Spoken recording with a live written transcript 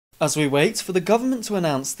As we wait for the government to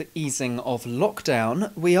announce the easing of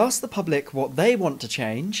lockdown, we ask the public what they want to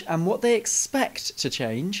change and what they expect to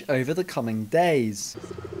change over the coming days.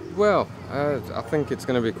 Well, I think it's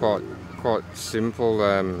going to be quite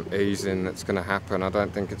simple easing that's going to happen. I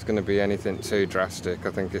don't think it's going to be anything too drastic.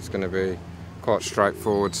 I think it's going to be quite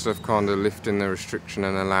straightforward stuff, kind of lifting the restriction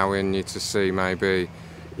and allowing you to see maybe,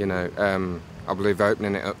 I believe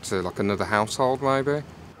opening it up to like another household maybe.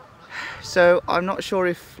 So I'm not sure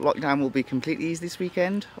if lockdown will be completely eased this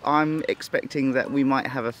weekend. I'm expecting that we might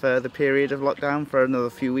have a further period of lockdown for another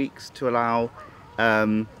few weeks to allow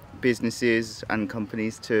businesses and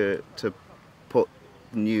companies to put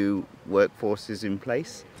new workforces in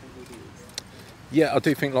place. Yeah, I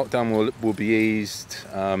do think lockdown will be eased,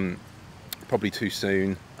 probably too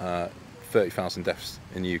soon. 30,000 deaths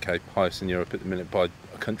in the UK, highest in Europe at the minute by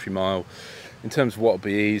a country mile. In terms of what will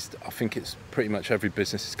be eased, I think it's pretty much every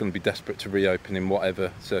business is going to be desperate to reopen in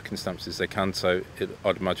whatever circumstances they can. So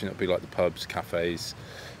I'd imagine it'll be like the pubs, cafes.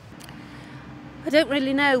 I don't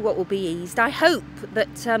really know what will be eased. I hope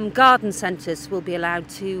that garden centres will be allowed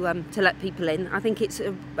to let people in. I think it's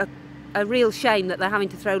a real shame that they're having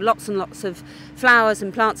to throw lots and lots of flowers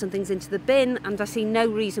and plants and things into the bin, and I see no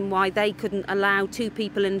reason why they couldn't allow 2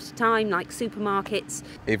 people in at a time, like supermarkets.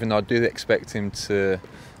 Even though I do expect him to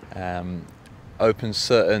open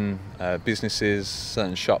certain businesses,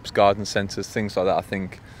 certain shops, garden centres, things like that, I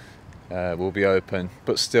think will be open,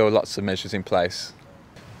 but still lots of measures in place.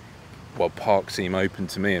 Well, parks seem open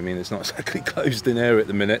to me. I mean, it's not exactly closed in air at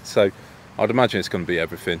the minute, so I'd imagine it's going to be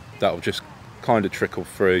everything. That'll just kind of trickle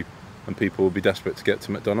through and people will be desperate to get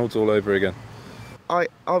to McDonald's all over again. I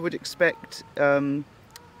would expect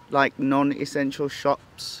like non-essential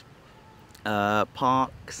shops,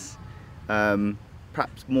 parks,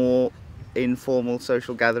 perhaps more informal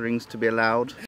social gatherings to be allowed.